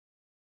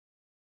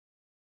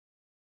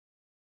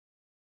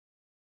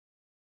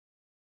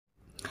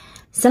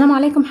السلام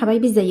عليكم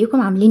حبايبي،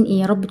 ازيكم عاملين ايه؟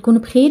 يا رب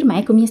تكونوا بخير.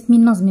 معاكم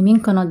ياسمين نظم من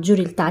قناه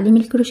جوري لتعليم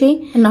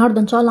الكروشيه.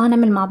 النهارده ان شاء الله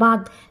هنعمل مع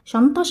بعض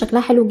شنطه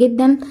شكلها حلو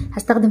جدا،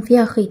 هستخدم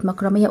فيها خيط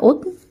مكرميه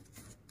قطن.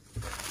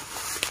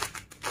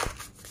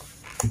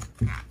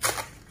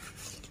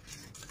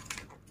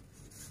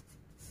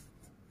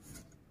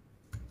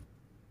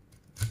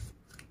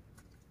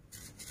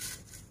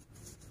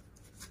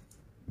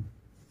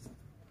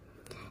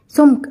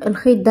 سمك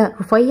الخيط ده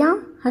رفيع،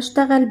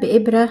 هشتغل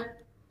بإبرة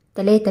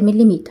 3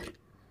 ملم.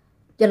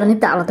 يلا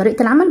نبدأ على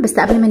طريقة العمل. بس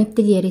قبل ما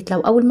نبتدي يا ريت لو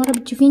أول مرة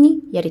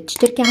بتشوفيني يا ريت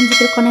تشتركي عندي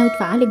في القناة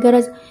وتفعلي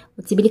الجرس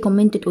وتسيبي لي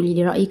كومنت تقولي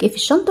لي رأيك ايه في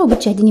الشنطة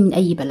وبتشاهديني من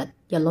أي بلد.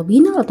 يلا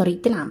بينا على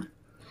طريقة العمل.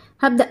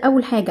 هبدأ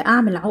أول حاجة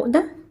أعمل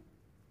عقدة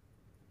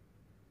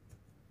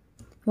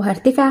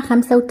وهرتفع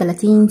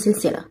 35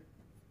 سلسلة.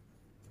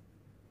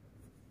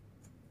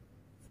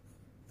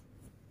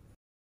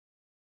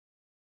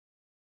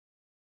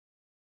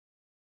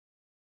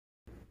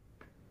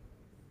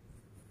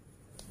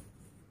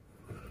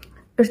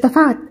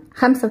 ارتفعت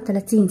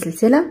 35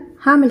 سلسلة،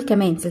 هعمل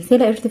كمان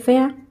سلسلة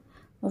ارتفاع،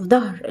 وفي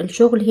ظهر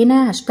الشغل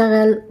هنا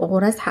هشتغل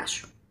غرز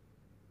حشو.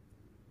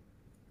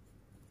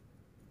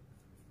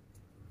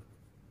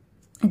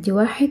 ادي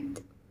 1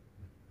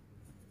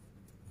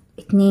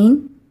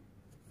 2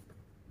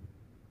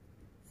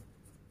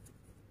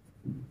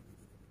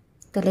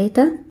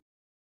 3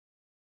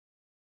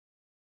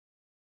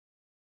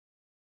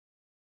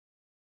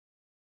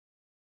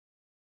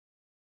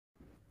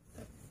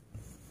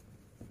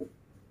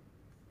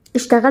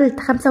 اشتغلت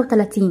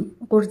 35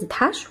 غرزة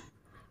حشو.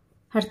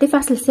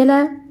 هرتفع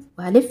سلسلة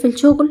وهلف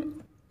الشغل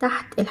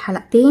تحت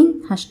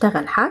الحلقتين،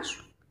 هشتغل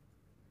حشو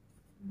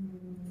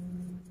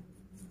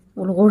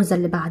والغرزة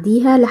اللي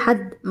بعديها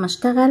لحد ما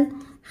اشتغل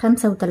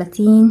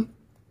 35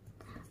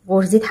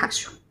 غرزة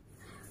حشو.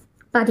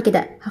 بعد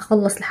كده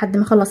هخلص لحد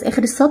ما اخلص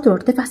اخر السطر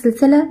وارتفع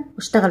سلسلة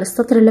واشتغل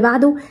السطر اللي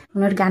بعده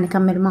ونرجع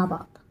نكمل مع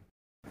بعض.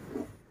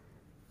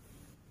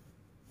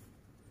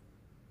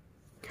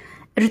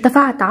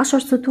 ارتفعت 10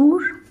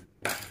 سطور،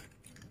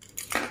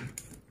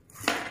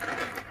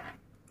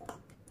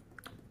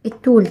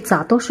 الطول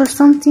 19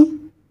 سنتي،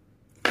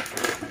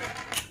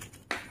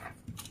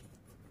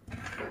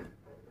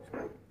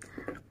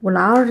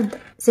 والعرض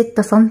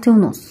 6 سنتي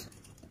ونص.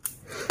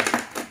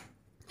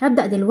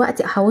 هبدأ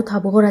دلوقتي احوطها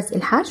بغرز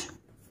الحشو.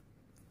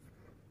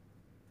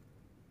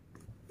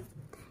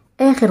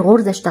 اخر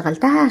غرزة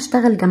اشتغلتها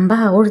هشتغل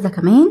جنبها غرزة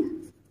كمان،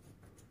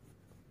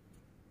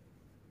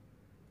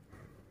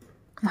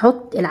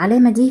 هحط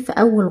العلامة دي في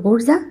اول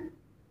غرزة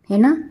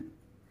هنا،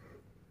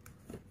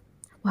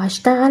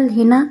 وهشتغل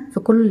هنا في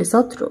كل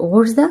سطر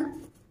غرزة.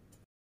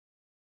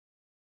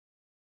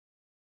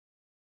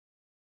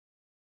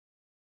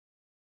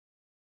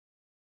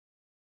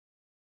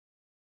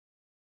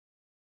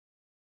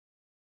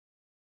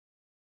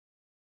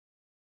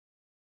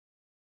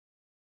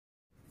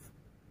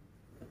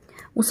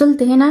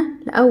 وصلت هنا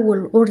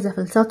لأول غرزة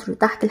في السطر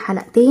تحت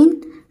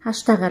الحلقتين،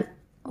 هشتغل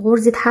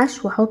غرزة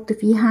حشو واحط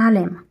فيها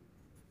علامة.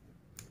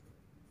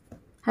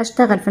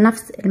 هشتغل في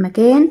نفس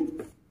المكان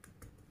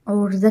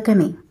غرزة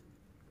كمان.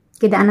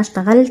 كده انا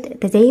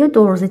اشتغلت تزايد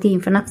غرزتين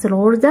في نفس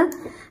الغرزة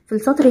في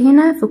السطر.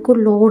 هنا في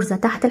كل غرزة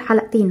تحت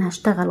الحلقتين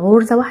هشتغل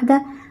غرزة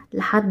واحدة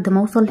لحد ما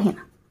اوصل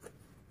هنا.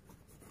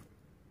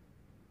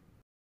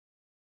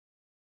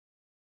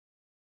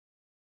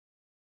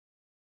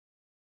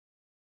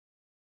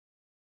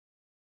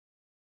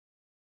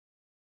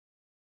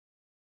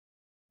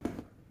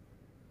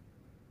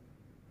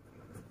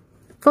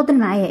 فاضل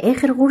معايا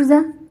اخر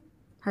غرزة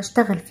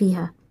هشتغل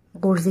فيها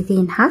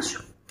غرزتين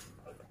حشو.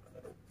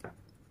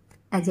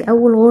 ادي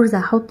اول غرزة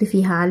هحط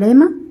فيها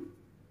علامة،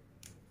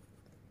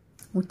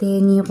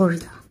 وتاني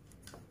غرزة،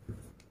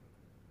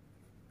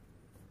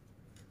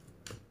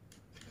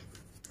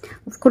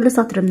 وفي كل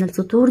سطر من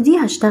السطور دي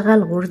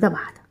هشتغل غرزة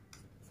واحدة.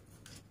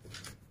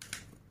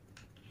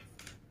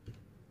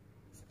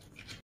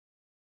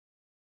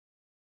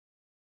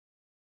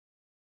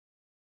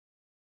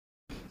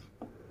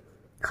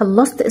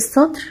 خلصت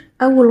السطر.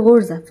 اول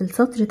غرزة في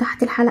السطر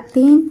تحت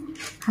الحلقتين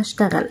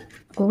هشتغل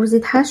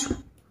غرزة حشو،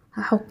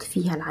 هحط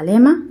فيها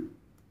العلامة،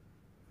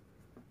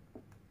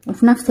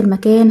 وفي نفس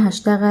المكان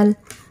هشتغل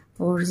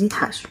غرزة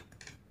حشو.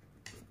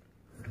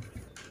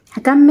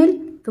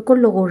 هكمل في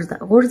كل غرزة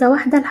غرزة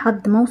واحدة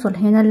لحد ما اوصل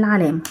هنا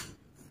للعلامة.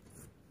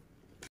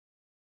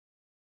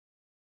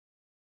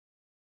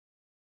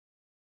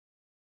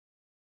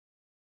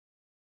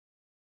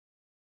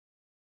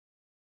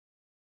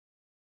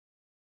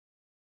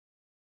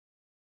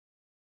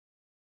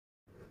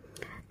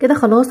 كده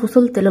خلاص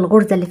وصلت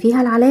للغرزة اللي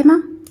فيها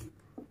العلامة.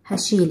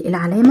 هشيل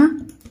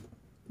العلامة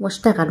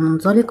واشتغل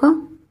منزلقة،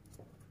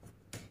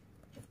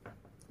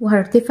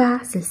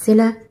 وهرتفع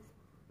سلسلة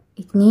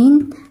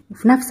 2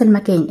 وفي نفس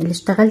المكان اللي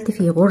اشتغلت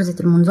فيه غرزة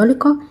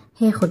المنزلقة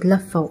هاخد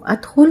لفة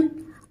وادخل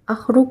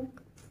اخرج،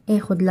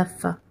 اخد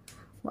لفة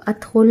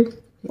وادخل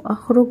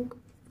واخرج،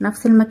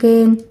 نفس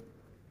المكان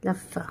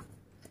لفة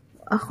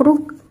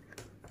واخرج،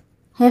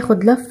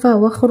 هاخد لفة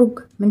واخرج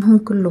منهم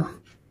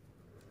كلهم.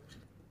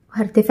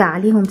 وهرتفع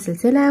عليهم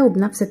سلسلة،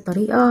 وبنفس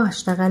الطريقة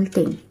هشتغل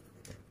تاني.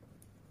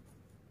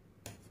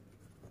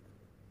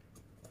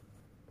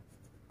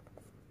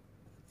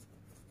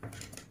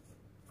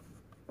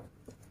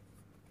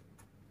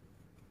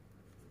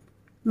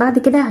 بعد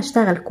كده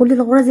هشتغل كل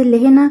الغرز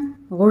اللي هنا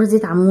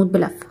غرزة عمود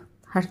بلفة،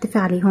 هرتفع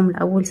عليهم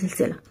الاول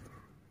سلسلة،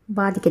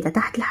 وبعد كده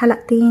تحت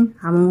الحلقتين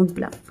عمود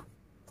بلفة.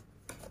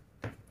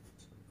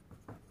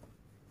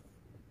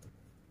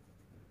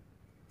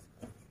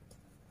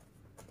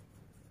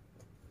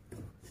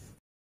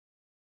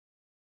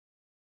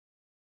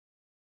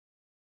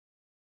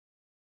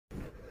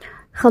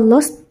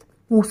 خلصت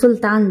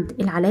ووصلت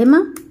عند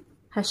العلامة،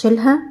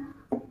 هشيلها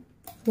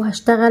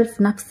وهشتغل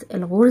في نفس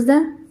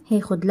الغرزة،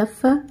 هاخد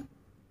لفة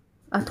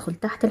ادخل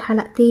تحت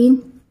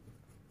الحلقتين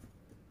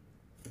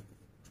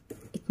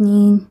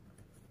 2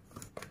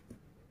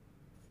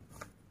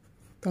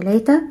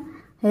 3،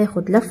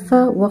 هاخد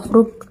لفة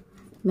واخرج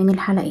من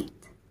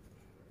الحلقات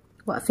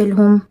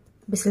واقفلهم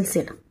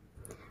بسلسلة.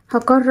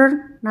 هكرر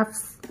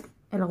نفس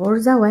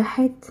الغرزة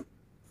 1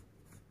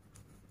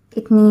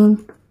 2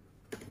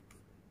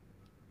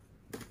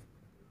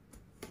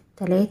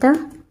 3،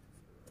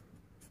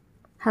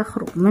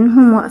 هخرج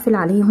منهم واقفل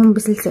عليهم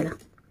بسلسلة.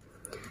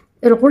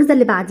 الغرزة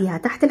اللي بعديها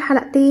تحت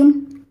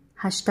الحلقتين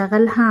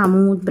هشتغلها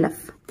عمود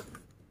بلفة.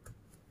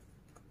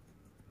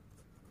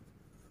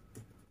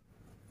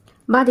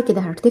 بعد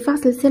كده هرتفع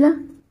سلسلة،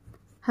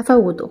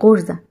 هفوت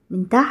غرزة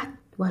من تحت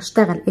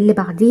وهشتغل اللي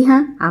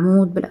بعديها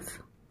عمود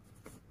بلفة.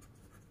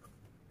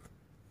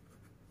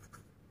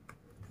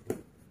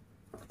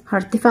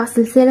 هرتفع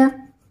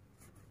سلسلة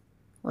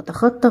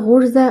واتخطى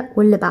غرزة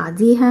واللي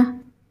بعديها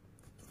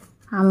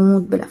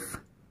عمود بلفة.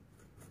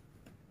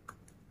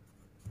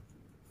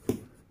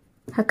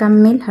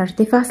 هكمل،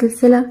 هرتفع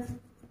سلسلة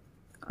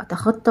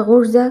اتخطى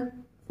غرزة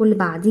واللي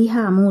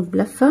بعديها عمود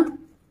بلفة.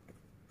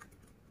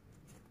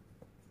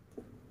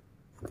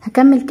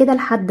 هكمل كده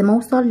لحد ما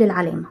اوصل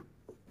للعلامة.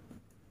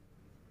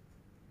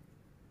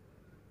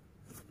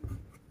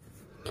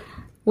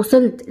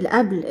 وصلت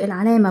لقبل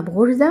العلامة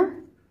بغرزة،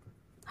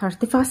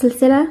 هرتفع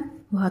سلسلة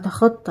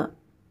وهتخطى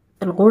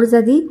الغرزة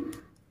دي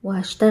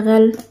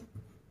وهشتغل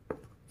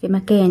في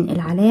مكان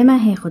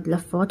العلامة، هاخد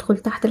لفة وادخل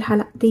تحت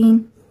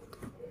الحلقتين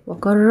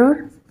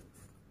واكرر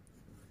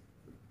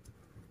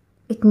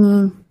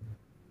 2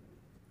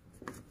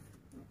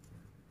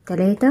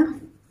 3،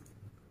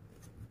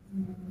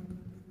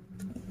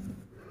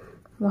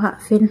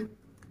 وهقفل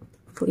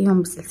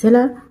فوقيهم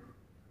بسلسلة،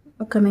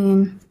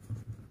 وكمان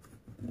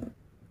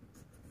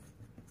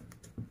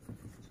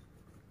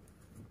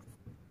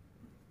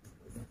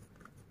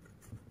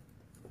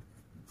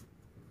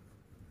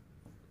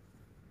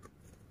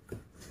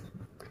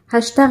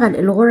هشتغل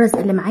الغرز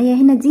اللي معايا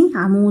هنا دي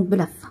عمود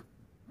بلفة.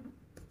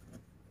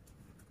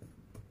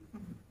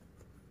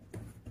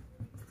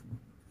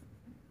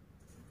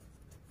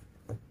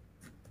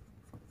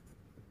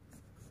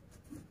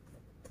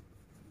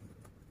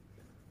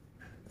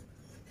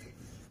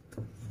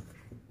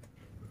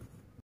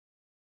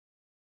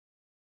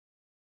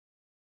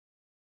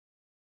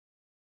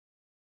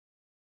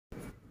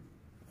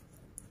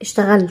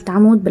 اشتغلت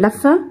عمود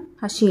بلفة،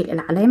 هشيل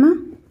العلامة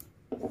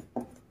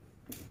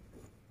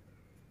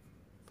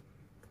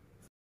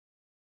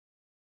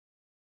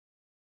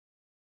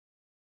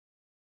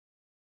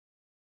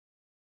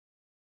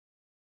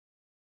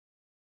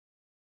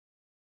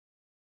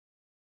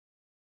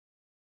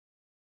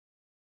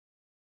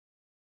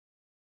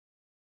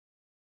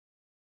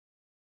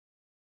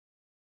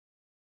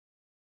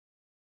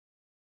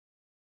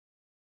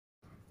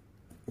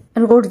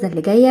الغرزة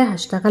اللي جاية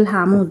هشتغلها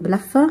عمود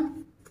بلفة،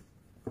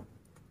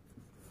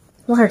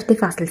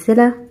 وهرتفع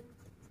سلسلة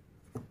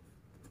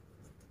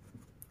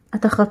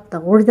اتخطى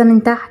غرزة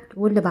من تحت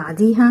واللي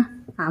بعديها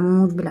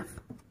عمود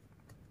بلفة.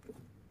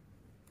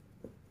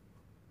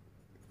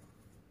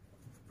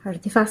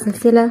 هرتفع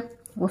سلسلة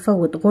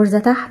وافوت غرزة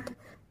تحت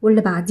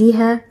واللي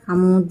بعديها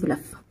عمود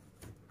بلفة.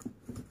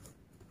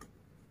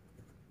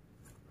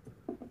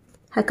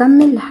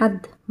 هكمل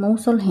لحد ما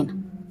اوصل هنا.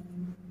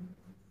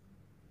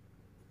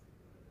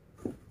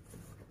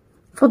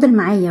 فاضل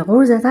معايا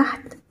غرزة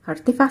تحت،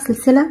 هرتفع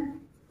سلسلة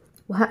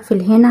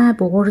وهقفل هنا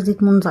بغرزة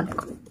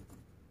منزلقة.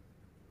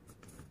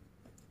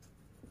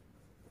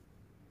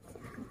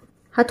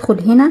 هدخل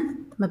هنا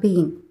ما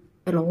بين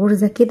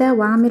الغرزة كده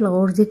واعمل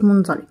غرزة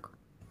منزلقة،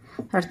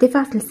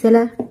 هرتفع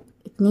سلسلة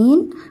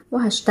 2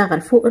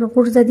 وهشتغل فوق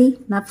الغرزة دي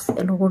نفس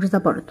الغرزة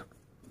برضو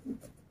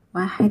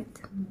 1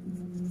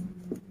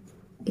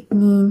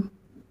 2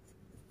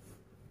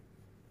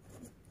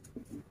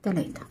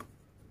 3.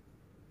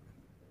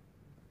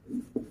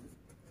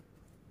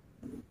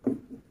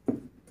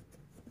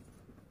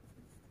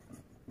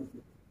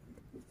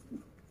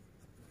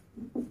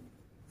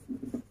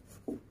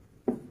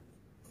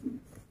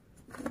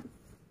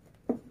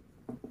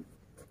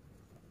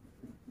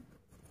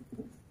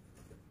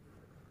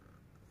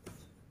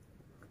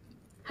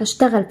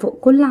 هشتغل فوق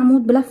كل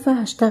عمود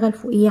بلفة، هشتغل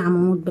فوقيه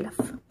عمود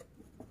بلفة.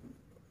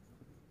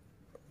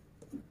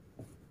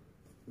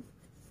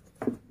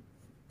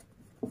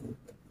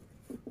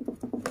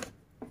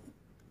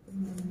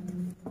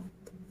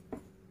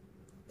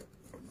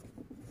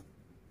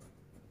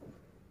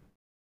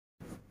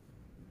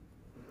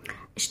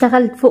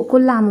 اشتغلت فوق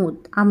كل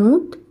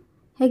عمود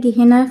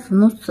هاجي هنا في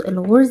نص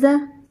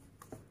الغرزة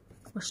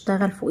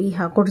واشتغل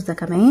فوقيها غرزة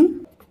كمان،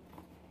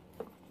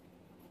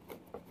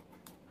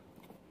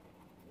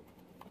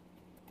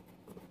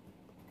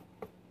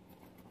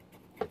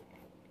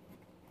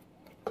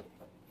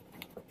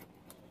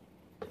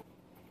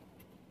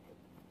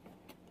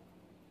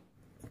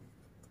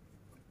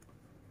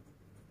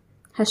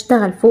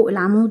 هشتغل فوق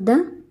العمود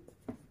ده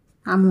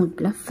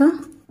عمود لفة،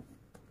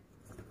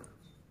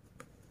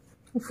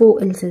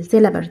 وفوق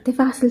السلسلة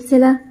برتفع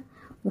سلسلة،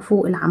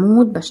 وفوق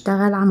العمود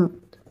بشتغل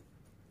عمود.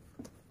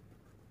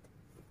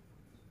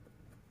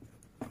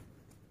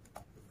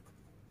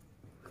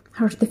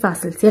 هرتفع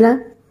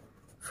سلسلة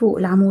فوق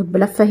العمود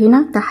بلفة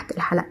هنا تحت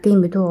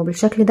الحلقتين بتوعه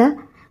بالشكل ده،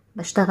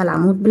 بشتغل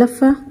عمود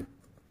بلفة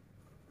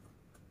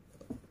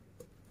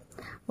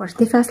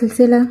وارتفع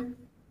سلسلة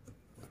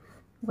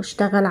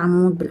واشتغل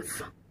عمود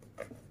بلفة.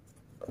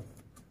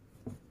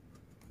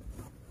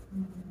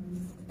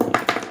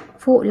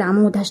 فوق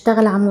العمود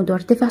هشتغل عمود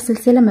وارتفع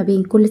سلسلة، ما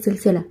بين كل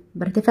سلسلة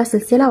برتفع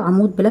سلسلة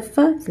وعمود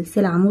بلفة،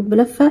 سلسلة عمود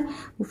بلفة،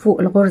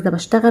 وفوق الغرزة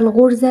بشتغل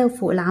غرزة،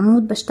 وفوق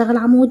العمود بشتغل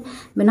عمود.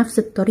 بنفس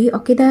الطريقة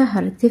كده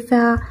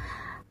هرتفع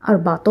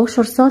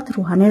 14 سطر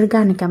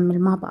وهنرجع نكمل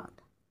مع بعض.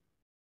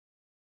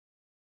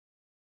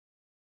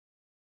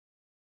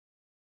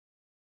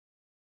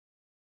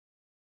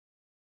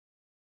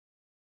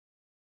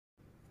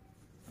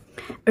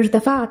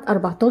 ارتفعت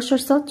 14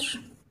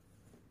 سطر،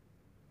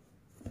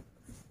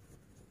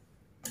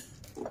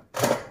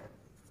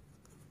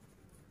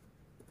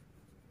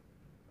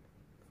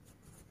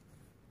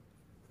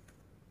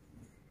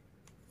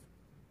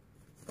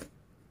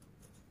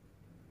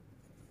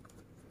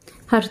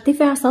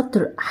 هرتفع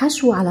سطر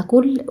حشو على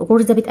كل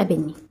غرزة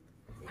بتقابلني،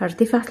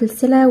 هرتفع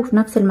سلسلة وفي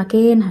نفس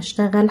المكان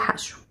هشتغل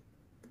حشو،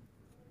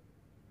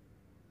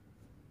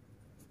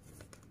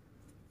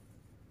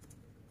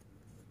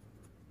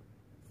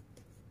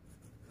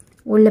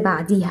 واللي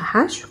بعديها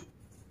حشو،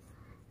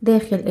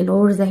 داخل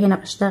الغرزة هنا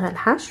بشتغل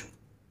حشو،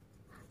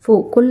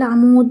 فوق كل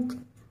عمود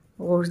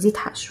غرزة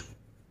حشو.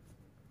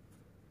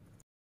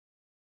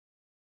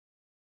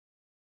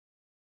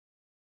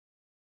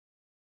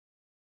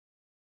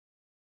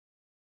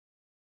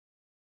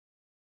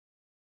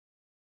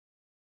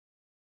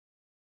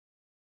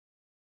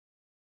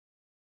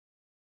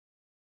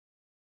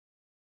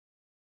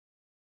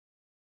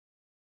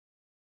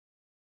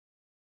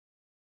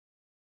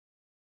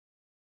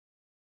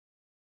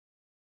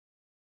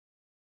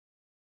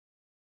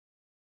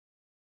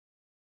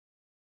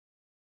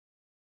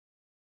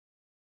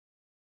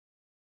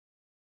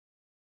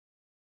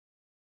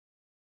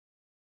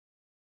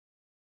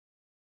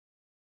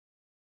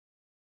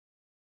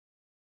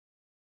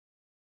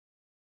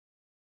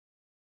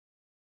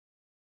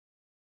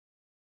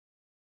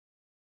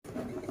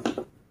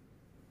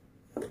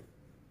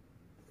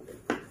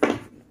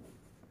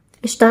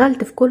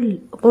 اشتغلت في كل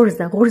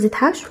غرزة غرزة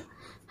حشو،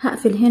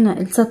 هقفل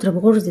هنا السطر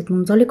بغرزة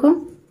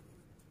منزلقة،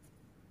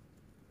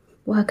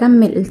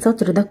 وهكمل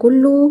السطر ده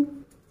كله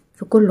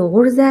في كل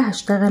غرزة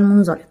هشتغل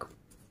منزلقة.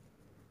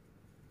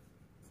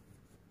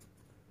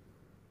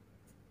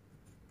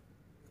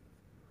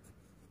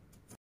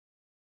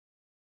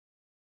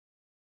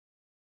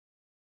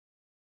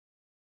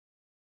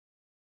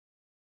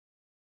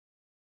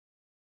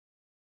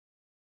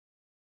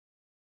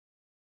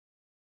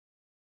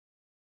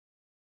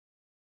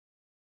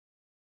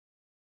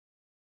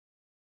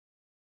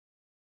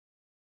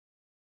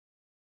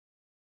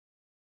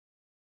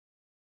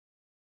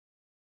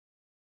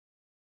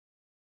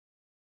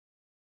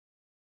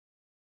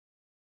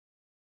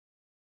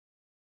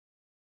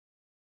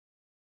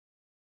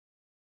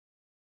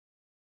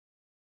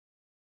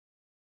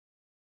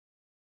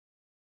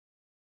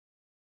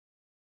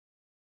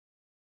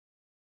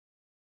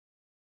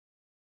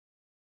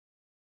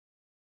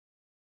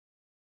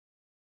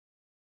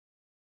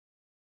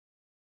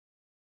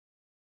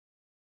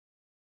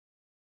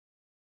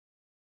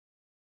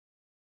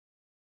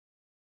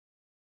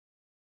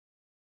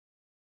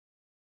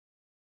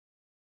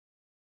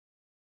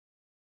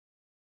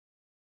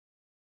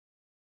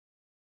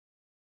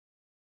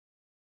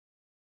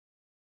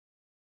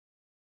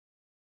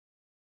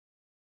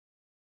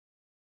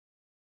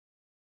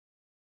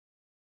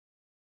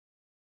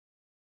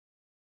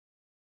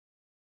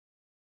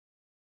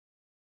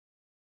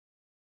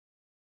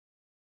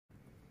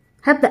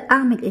 هبدأ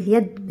اعمل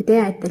اليد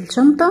بتاعة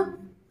الشنطة،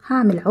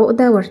 هعمل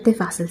عقدة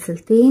وارتفع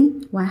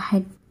سلسلتين،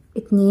 1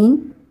 2،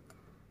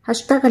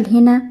 هشتغل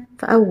هنا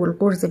في اول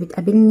غرزة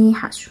بتقابلني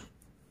حشو،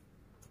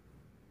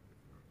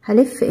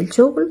 هلف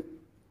الشغل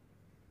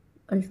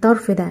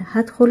الطرف ده،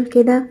 هدخل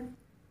كده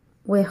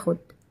واخد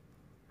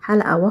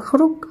حلقة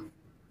واخرج،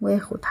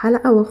 واخد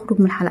حلقة واخرج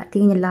من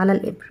الحلقتين اللي على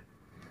الابر،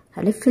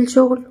 هلف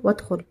الشغل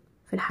وادخل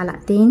في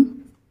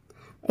الحلقتين،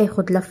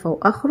 اخد لفة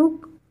واخرج،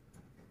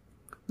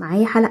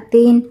 معايا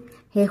حلقتين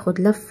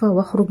هاخد لفة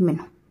واخرج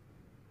منهم،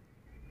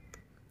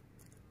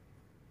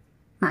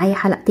 معايا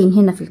حلقتين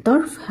هنا في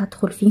الطرف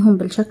هدخل فيهم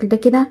بالشكل ده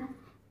كده،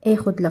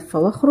 اخد لفة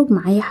واخرج،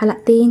 معايا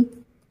حلقتين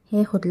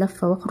هاخد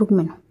لفة واخرج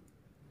منهم.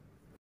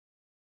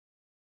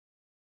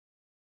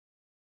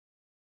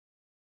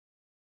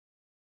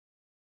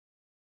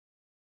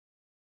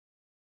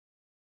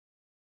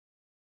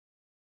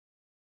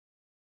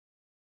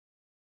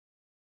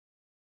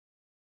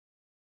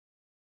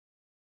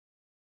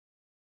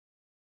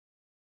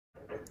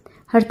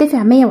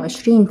 هرتفع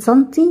 120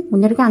 سنتي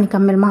ونرجع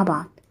نكمل مع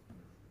بعض.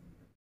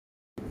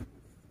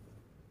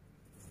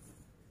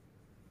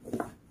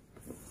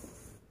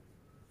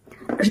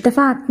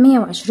 ارتفعت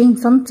 120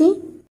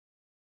 سنتي.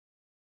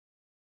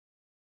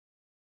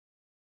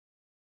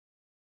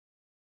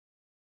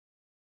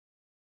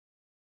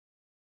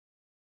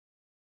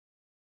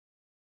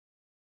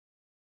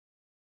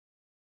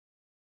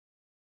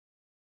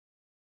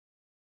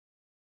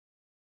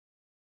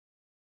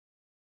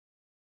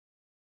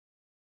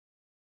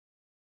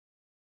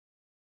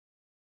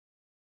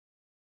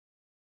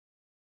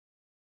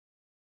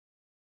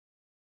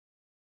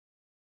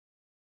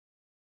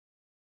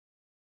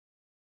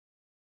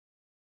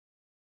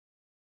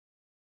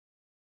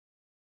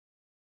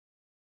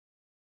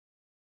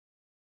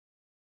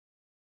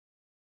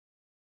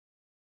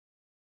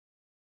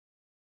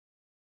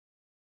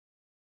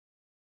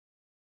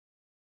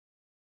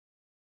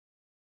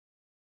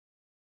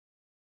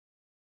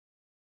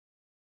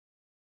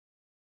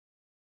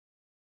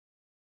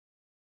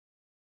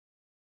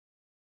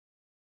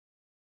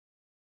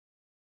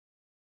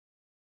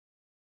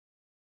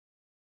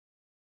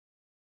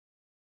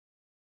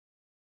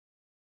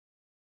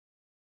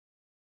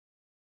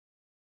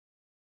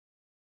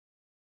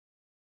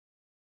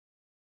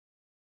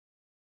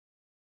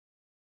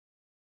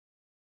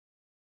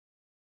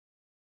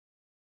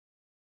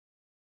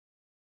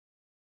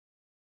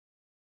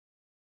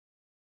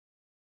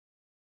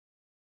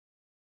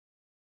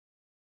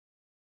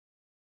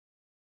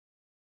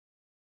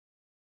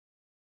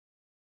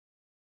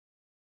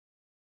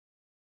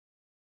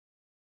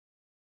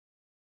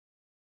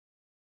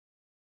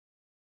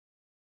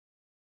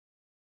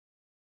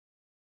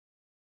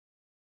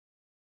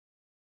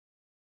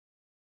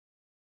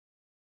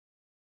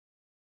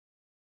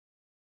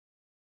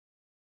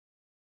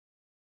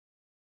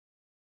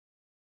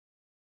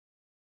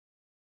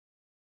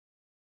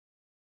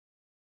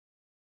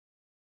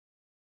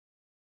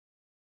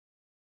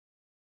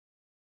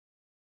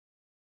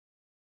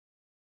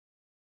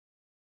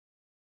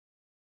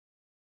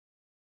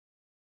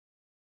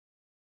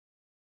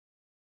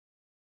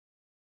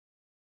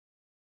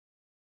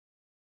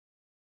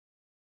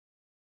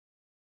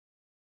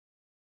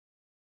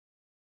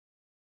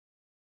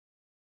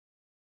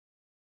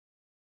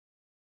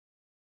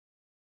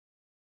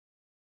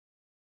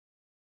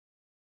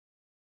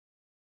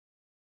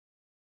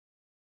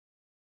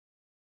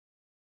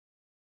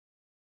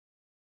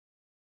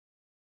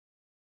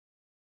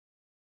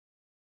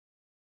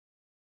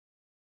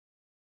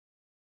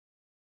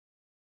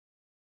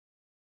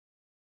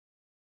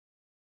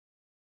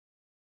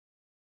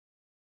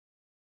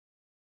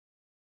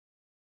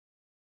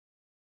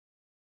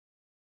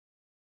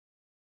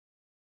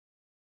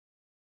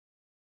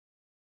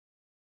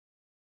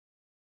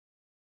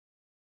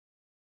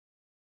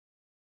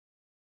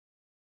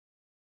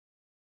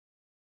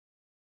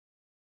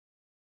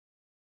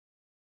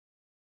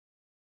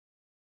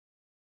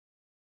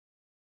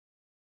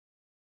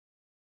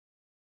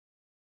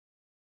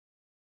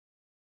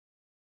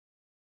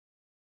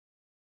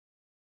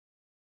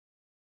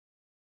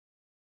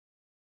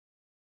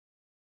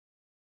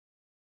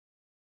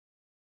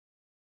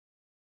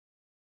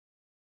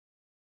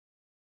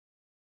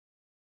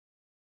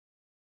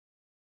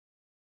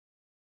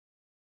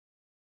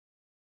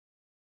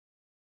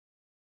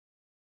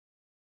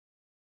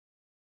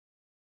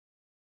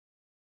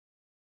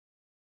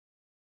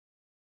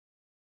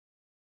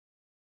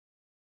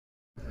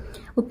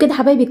 وبكده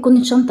حبايبي تكون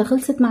الشنطه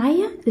خلصت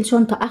معايا.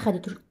 الشنطه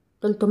اخدت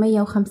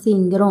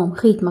 350 جرام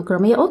خيط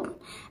مكرميه قطن.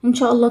 ان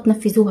شاء الله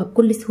تنفذوها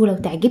بكل سهوله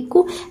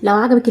وتعجبكم. لو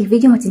عجبك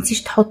الفيديو ما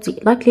تنسيش تحطي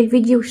لايك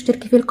للفيديو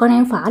واشتركي في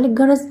القناه وفعلي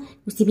الجرس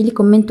وسيبي لي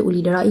كومنت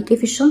قولي لي رايك ايه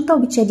في الشنطه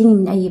وبتشاهديني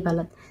من اي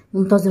بلد.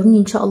 وانتظروني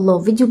ان شاء الله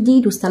في فيديو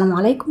جديد والسلام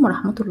عليكم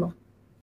ورحمه الله.